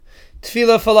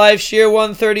Tefillah for Life, Shir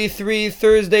 133,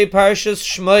 Thursday, Parshas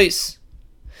Shmos.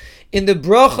 In the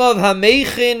bracha of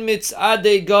Hameichin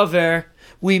Mitzadei Gover,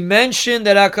 we mentioned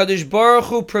that HaKadosh Baruch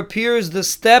Hu prepares the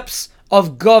steps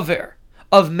of Gover,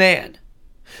 of man.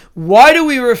 Why do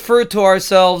we refer to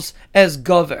ourselves as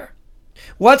Gover?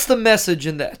 What's the message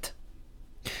in that?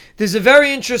 There's a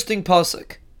very interesting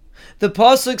pasuk. The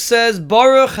pasuk says,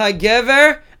 Baruch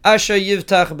HaGever Asher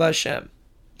Yivtach B'Hashem.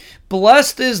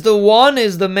 Blessed is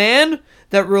the man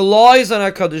that relies on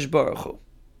HaKadosh Baruch Hu.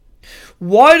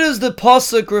 Why does the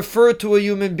pasuk refer to a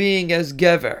human being as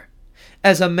Gever,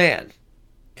 as a man?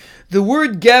 The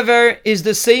word Gever is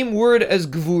the same word as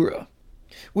Gvura,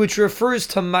 which refers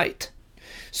to might.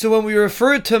 So when we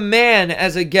refer to man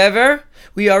as a Gever,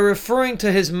 we are referring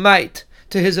to his might,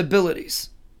 to his abilities.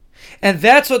 And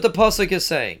that's what the pasuk is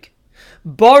saying.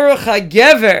 Baruch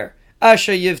HaGever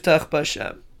Asher Yivtach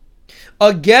B'Hashem.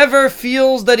 A Gever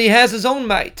feels that he has his own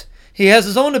might. He has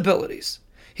his own abilities.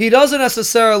 He doesn't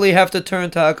necessarily have to turn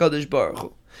to HaKadosh Baruch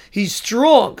Hu. He's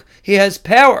strong. He has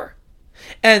power.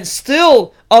 And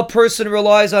still a person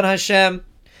relies on Hashem.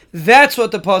 That's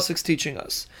what the pasuk's teaching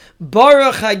us.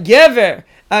 Baruch HaGever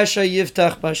Asher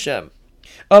Yivtach B'Hashem.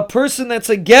 A person that's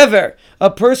a Gever, a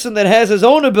person that has his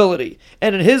own ability,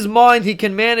 and in his mind he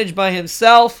can manage by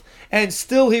himself, and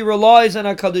still he relies on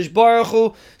HaKadosh Baruch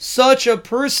Hu. Such a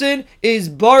person is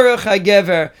Baruch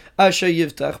HaGever Asher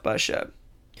Yivtach B'Hashem.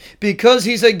 Because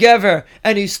he's a Gever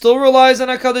and he still relies on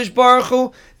HaKadosh Baruch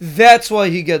Hu, that's why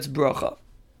he gets bracha.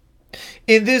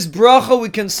 In this bracha we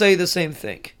can say the same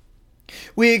thing.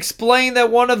 We explain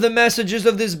that one of the messages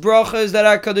of this bracha is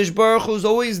that HaKadosh Baruch Hu is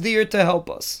always there to help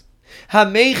us.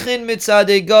 Hameichin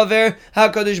Mitzadei Gover,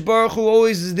 HaKadosh Baruch Hu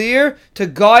always is there to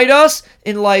guide us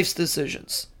in life's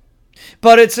decisions.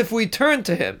 But it's if we turn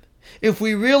to him, if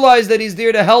we realize that he's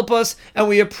there to help us and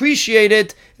we appreciate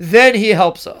it, then he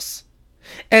helps us.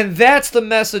 And that's the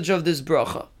message of this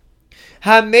bracha.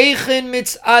 Hameichin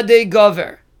Mitzadei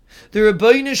Gover. The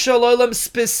Rebbeinu Shalom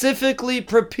specifically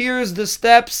prepares the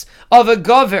steps of a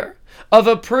Gover, of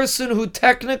a person who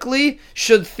technically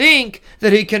should think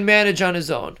that he can manage on his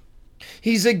own.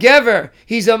 He's a Gever.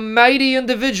 He's a mighty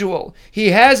individual.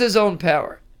 He has his own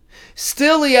power.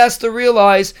 Still, he has to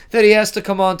realize that he has to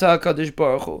come on to HaKadosh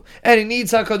Baruch Hu, and he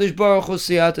needs HaKadosh Baruch Hu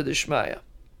siyata d'shmaya.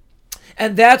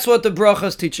 And that's what the bracha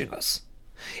is teaching us.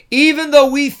 Even though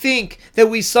we think that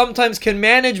we sometimes can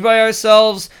manage by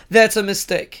ourselves, that's a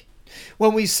mistake.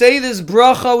 When we say this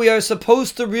bracha, we are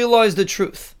supposed to realize the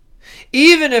truth.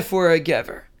 Even if we're a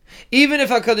Gever, even if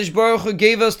HaKadosh Baruch Hu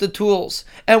gave us the tools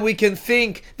and we can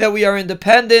think that we are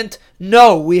independent,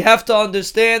 no, we have to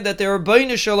understand that the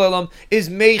Rebbeinu Shalom is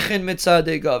Meichin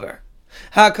Mitzadei Gover.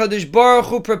 HaKadosh Baruch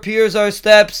Hu prepares our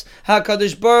steps.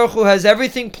 HaKadosh Baruch Hu has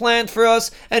everything planned for us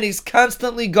and he's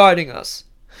constantly guiding us.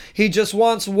 He just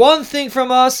wants one thing from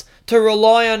us, to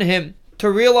rely on him, to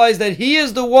realize that he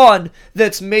is the one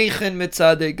that's Meichin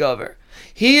Mitzadei Gover.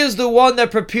 He is the one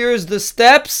that prepares the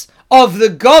steps of the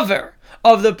Gover,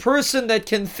 of the person that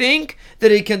can think that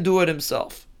he can do it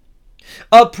himself.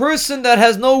 A person that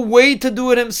has no way to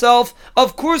do it himself,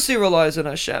 of course he relies on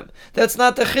Hashem. That's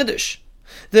not the Chiddush.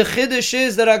 The Chiddush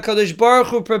is that HaKadosh Baruch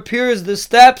Hu prepares the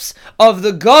steps of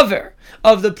the Gover,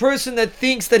 of the person that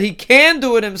thinks that he can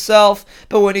do it himself,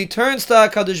 but when he turns to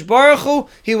HaKadosh Baruch Hu,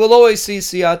 he will always see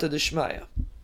siyata d'shmaya.